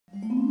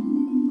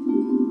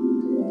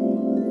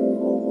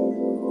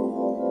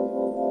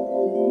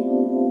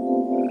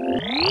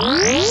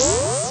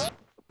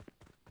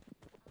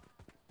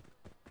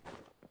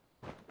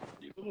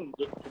Di ko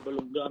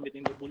balong gamit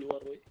yung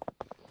buluwar ko eh.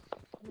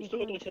 Gusto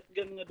ko itong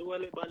shotgun nga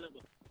duwalay bala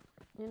ba?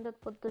 Nindot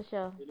po to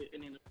siya. Dili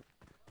kanina.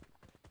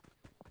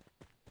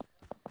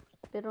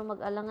 Pero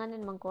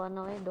mag-alanganin man ko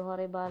ano eh.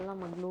 Duhari bala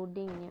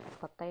mag-loading niya.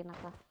 Patay na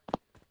ka.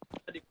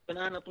 Di ko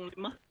ganahan na itong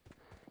 5.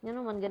 Yan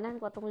naman, ganahan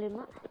ko atong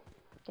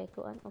 5. Kay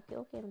kuan, okay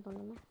man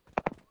itong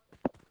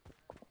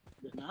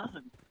 5.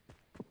 Ganahan.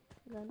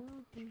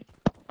 Ganahan.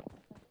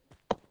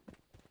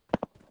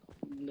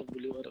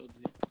 Nagbuliwar ako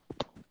din.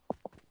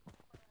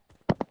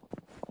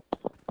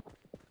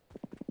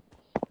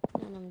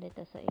 Nanam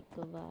dito sa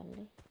Eco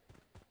Valley.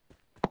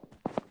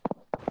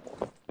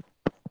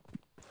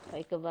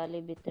 Eco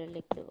Valley Bitter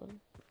Lake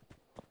doon.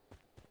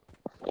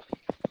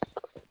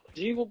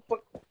 Di ko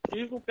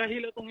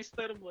kahila itong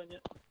star mo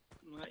niya.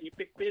 Mga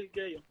epic fail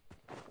kayo.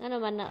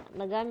 Ano man,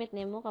 nagamit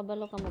nimo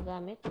kabalo ka mo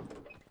gamit?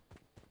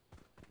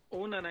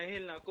 Una,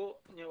 nahihil na ako.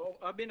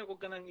 Abi na ko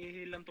ka nang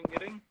ihilang tong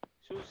iring.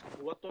 Sus,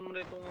 waton mo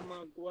na itong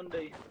mga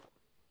kuwanday.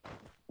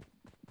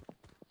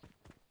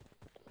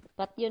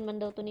 Patyon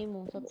man daw to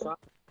nimo sa to.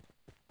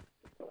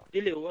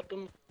 Dili,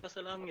 waton ka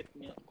sa langit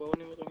niya.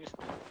 Kuhanin mo itong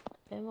star.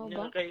 Kaya mo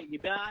Niya ba? kay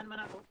gibaan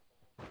man ako.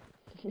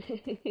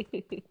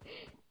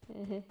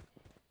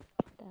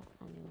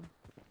 Takan mo.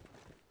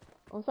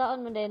 Kung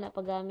saan mo dahil na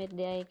paggamit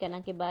di ay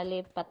kanang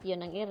kibali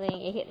patyon ang iring,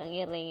 ihit ang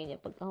iring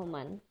niya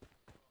pagkahuman.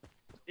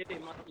 Dili,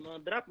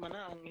 ma-drop man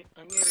na ang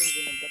iring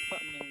ginagdapa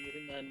ng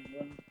iringan.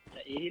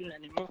 Ihil na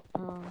nimo.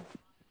 Oh.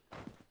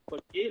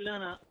 Pag ihil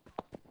na,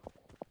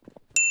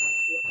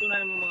 wato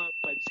na mo mga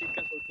 5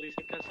 seconds or 3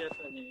 seconds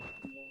yata niya.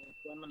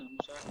 Kuhan man na,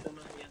 musakta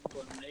mo na yan.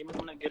 Kuhan na, imo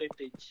mo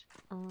nag-heritage.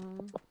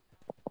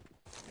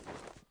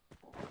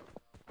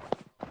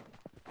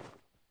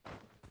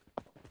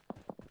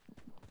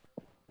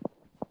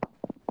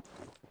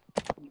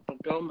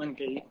 Pagkahuman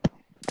kay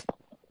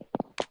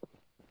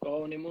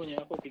kuhanin mo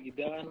niya ako,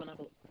 kigibaan man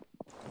ako.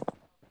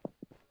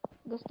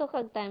 Gusto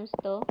kag times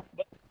to?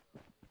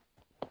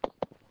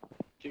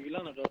 Sige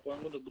lang,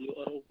 nakakuha ko,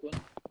 WRO ko.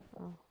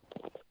 Oh.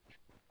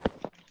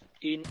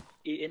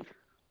 EN.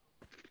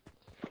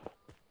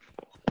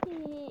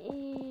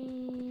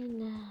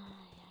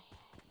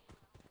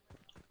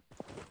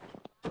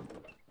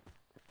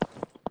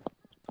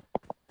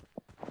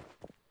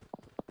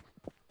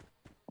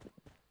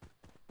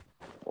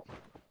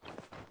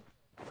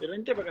 Pero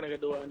hindi ba ka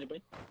nagaduwa ni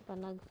Bay?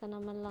 Panagsa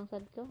naman lang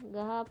sad ko.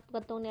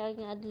 Katong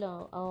niaging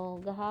adlaw,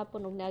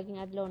 gahapon ug niaging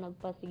adlaw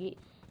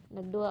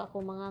nagduwa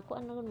ako mga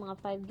mga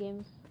 5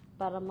 games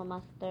para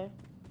ma-master.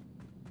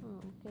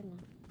 Okay na.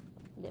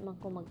 Hindi man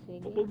ko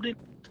magsige.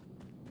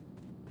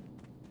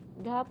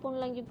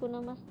 Gahapon lang gyud ko na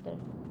master.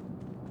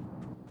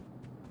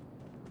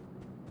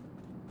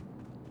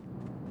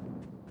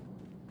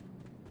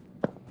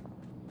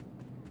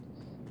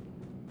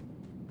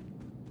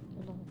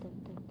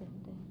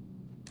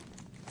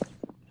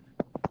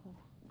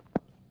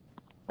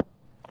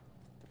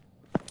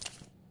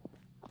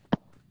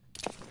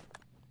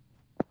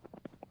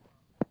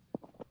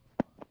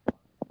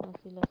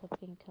 Sila sa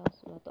pink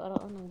house. Wato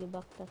araw nang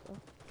gibaktas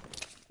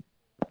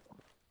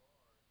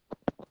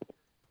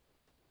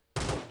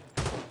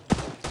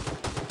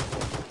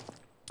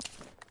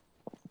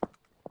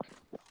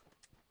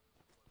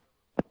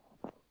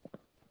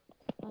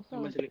Asa?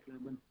 Masilik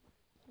laban.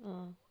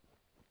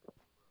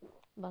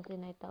 Base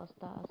na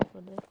itaos-taas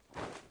ko doon.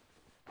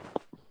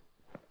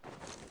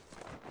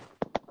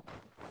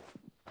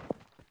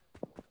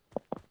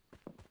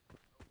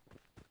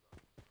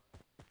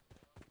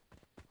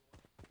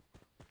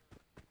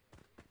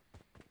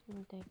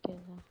 Teka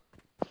lang.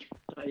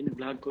 Ay,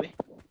 nag-vlog ko eh.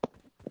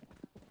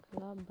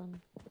 Kalaban.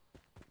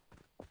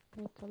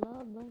 May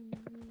kalaban.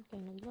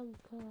 Kaya nag-vlog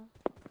ka.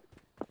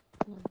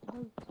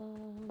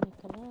 May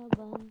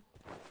kalaban.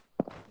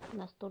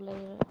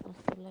 Nastulay.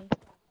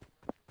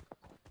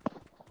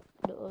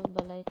 Doon,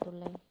 balay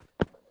tulay.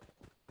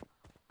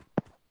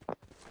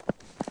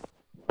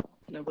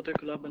 Napatay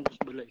ko laban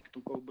sa balay.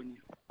 Itong kauban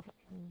niya.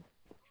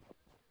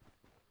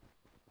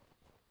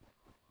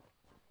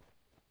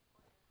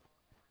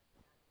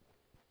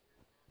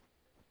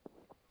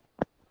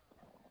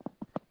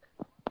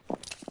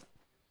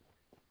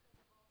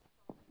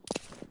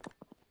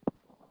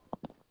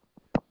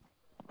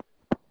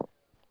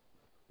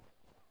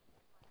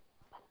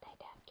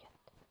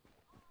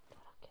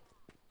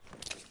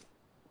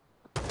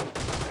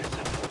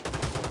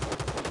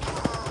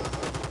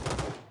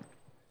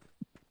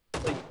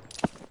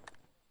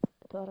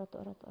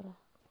 Tuara.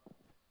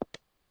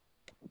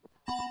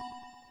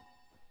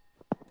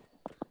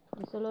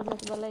 Nisulod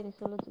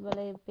sa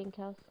balay pink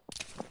house.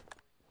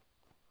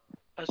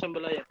 Asang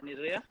balay ni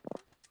Rhea?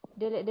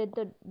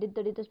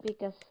 Dito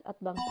speakers at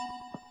bang.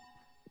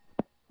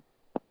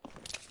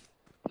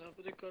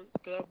 Napatay ko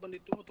kalaban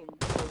dito mo itong.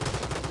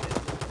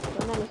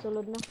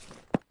 Nisulod na.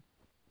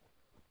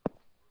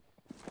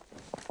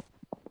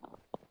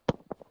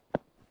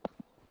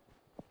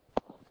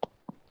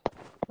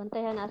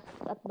 Bantayan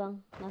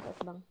atbang. Nas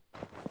atbang.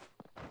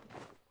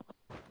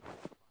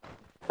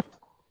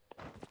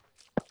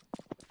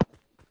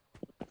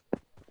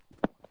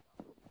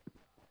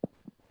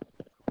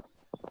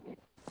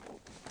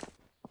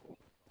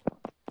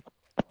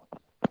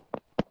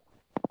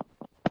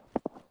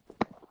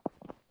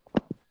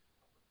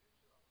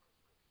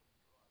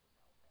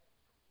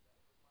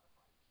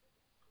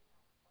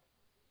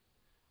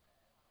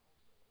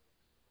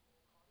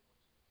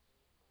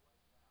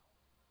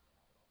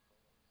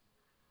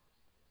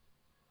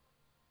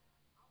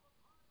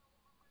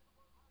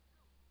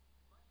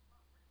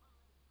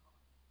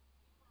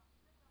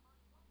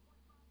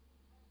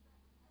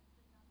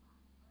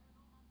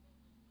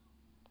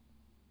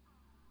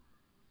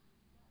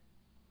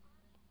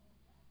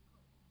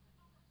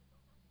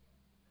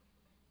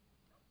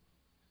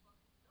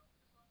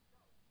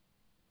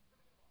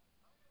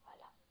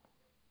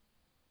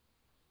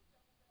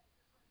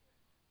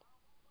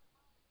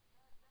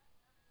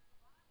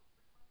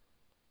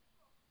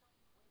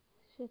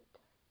 Shit.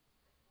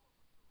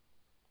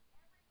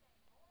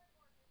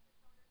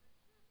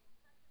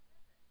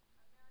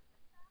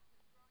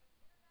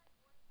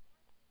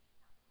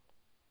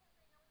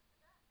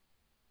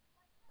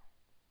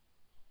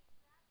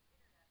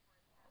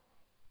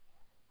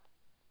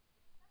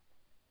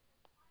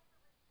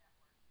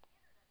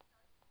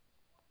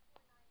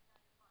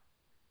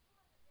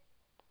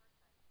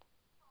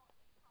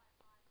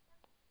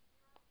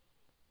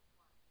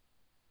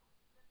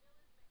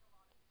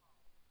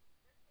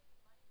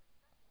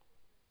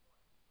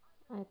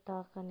 Ay,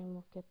 taka ni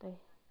mo cute ay.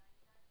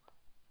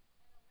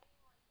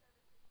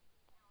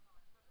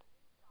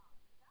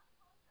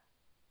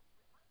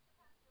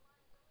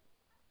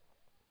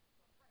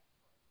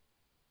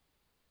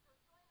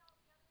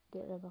 Di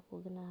ra ba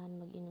ko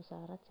ganahan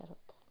mag-inusarat, charot.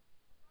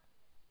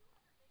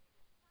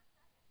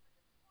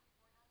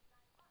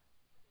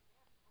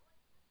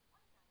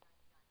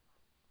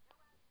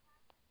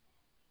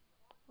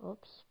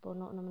 Oops,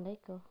 puno naman day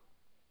ko.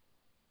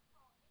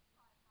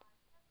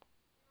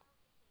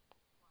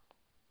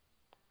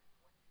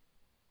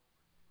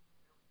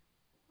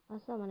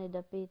 Asa man ni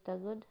dapita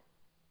good?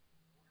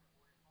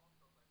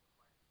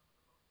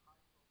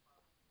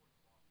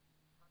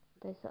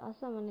 Taysa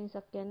asa man ning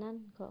sakyanan?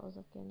 Kao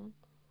sakyanan.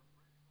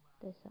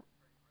 Taysa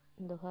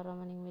duha ra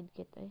man ning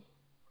medkit ay.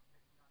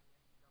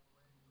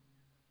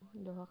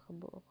 Duha ka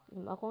buok.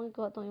 Akong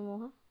ikaw tong imo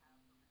ha?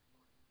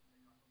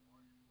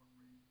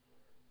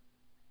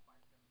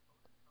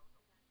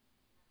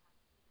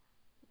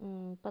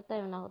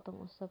 Patay man ako tong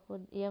usa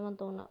pod. Iya man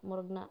tong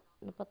murag na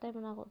napatay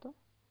man ako to.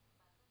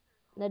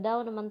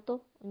 Nadaw naman to.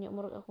 Unya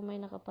murag ako may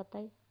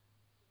nakapatay.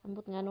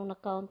 Ambot nga nung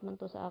na-count man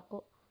to sa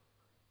ako.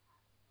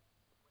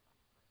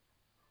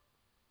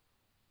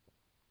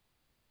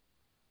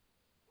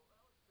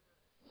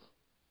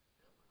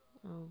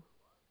 Oh.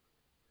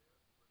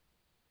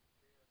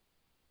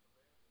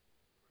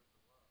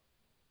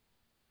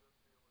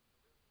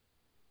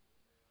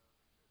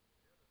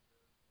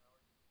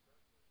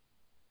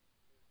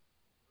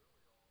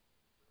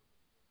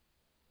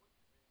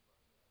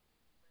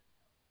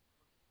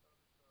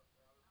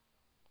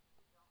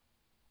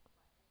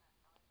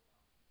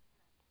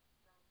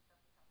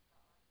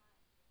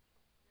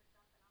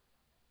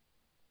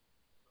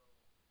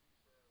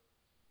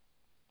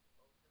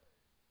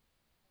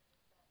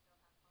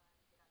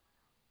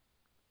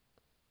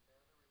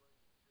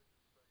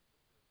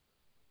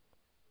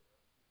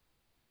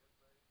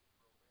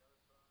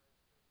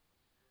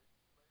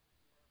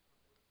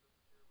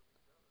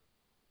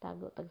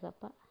 Tago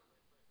tagsapa.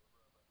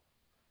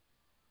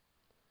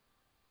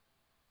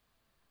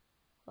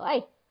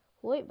 Ay!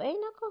 Uy, bay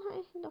nako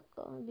ha.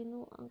 Nako,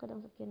 binuang ka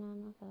dang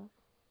sakyanan ka.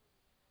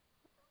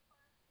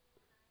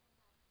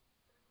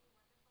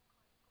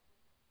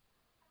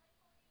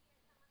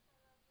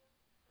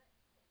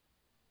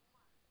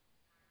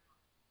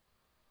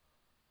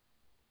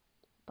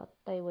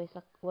 Patay way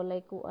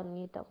walay kuan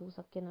ngita kung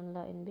sakyanan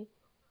lain be.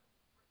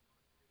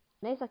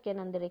 Nay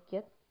sakyanan dire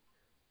cute.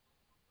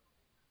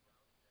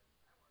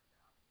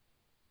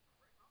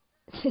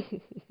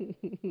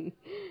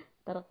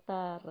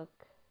 Tarak-tarak.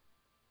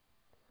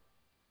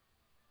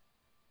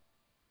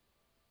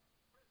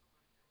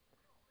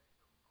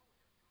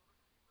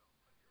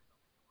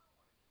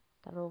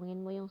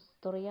 Tarungin mo yung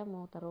storya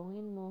mo,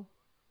 tarungin mo.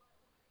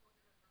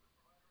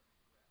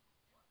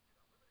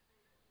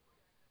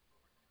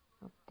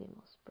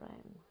 Optimus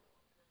Prime.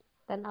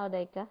 Tanaw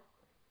day ka?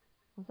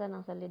 Unsa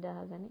nang salida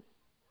ha gani?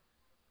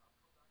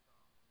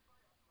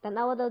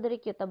 Tanaw daw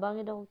diri cute,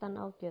 tabangi daw kog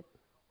tanaw cute.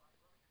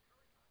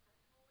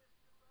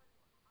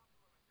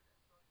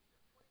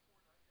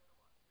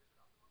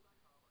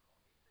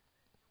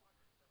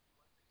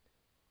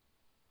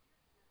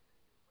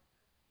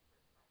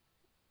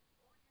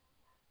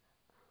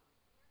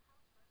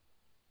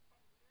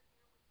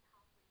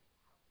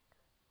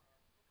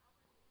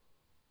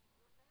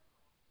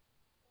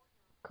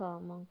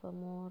 Kamang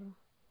pamor.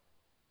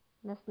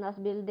 Nas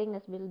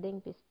building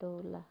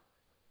pistola.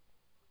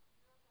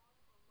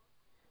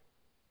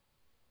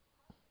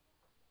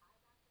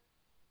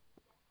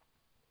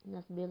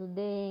 Nas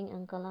building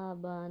ang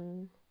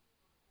kalaban.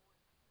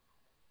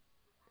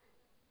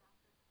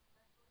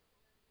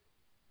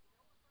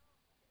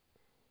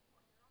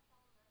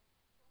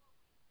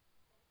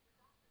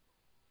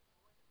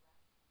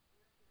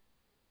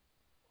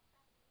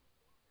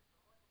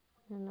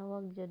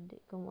 Nanawag jud di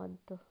ko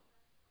moadto.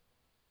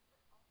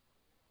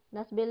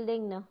 Nas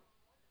building no.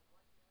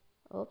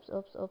 Oops,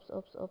 oops, oops,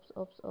 oops, oops,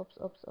 oops, oops,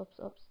 oops, oops,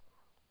 oops.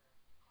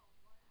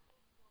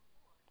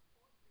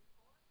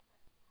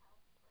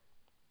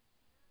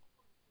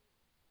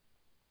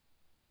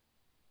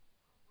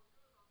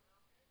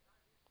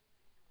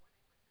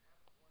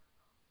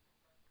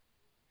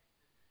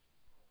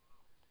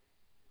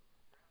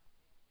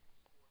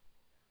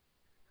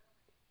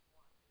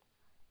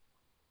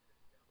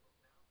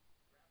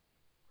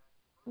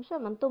 Unsa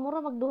man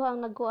tumura magduha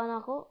ang nagkuan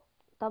ako.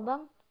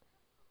 Tabang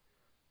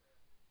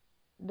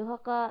duha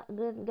ka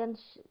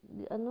guns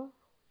ano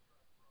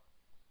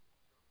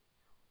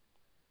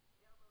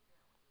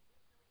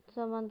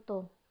sa man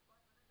to.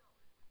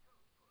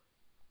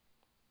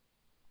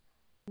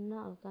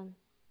 Na kan.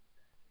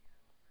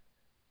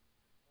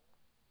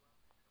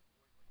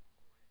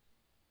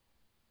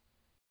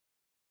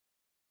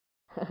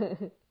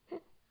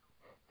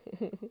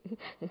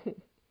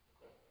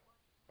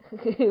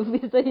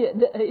 Bisaya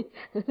dai.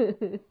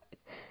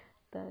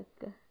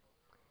 Taka.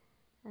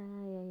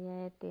 Ay, ay,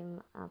 ay, team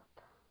up.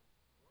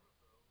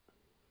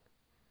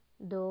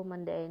 Do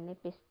man dai ni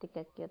pisti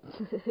ka cute.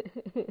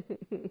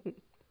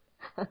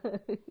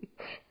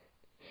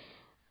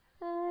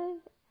 Ay.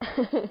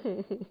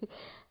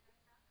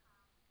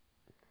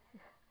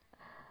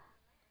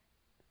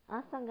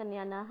 Asang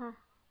ganyan na ha?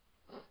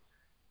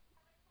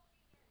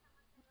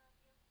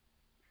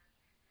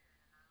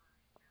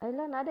 Ay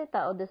la na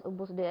tao des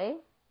ubos di ay.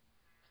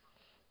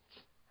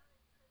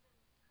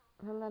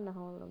 Hala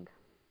nahulog.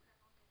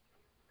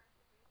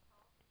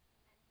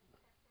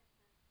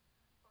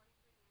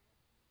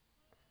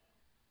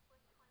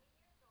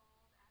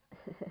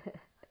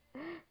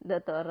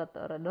 Dato ora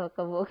do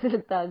ka buok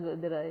sila tago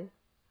diray.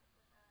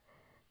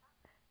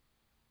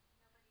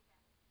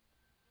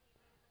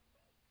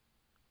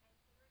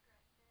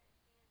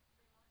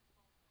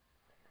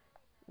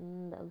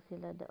 Daog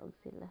sila, daog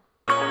sila.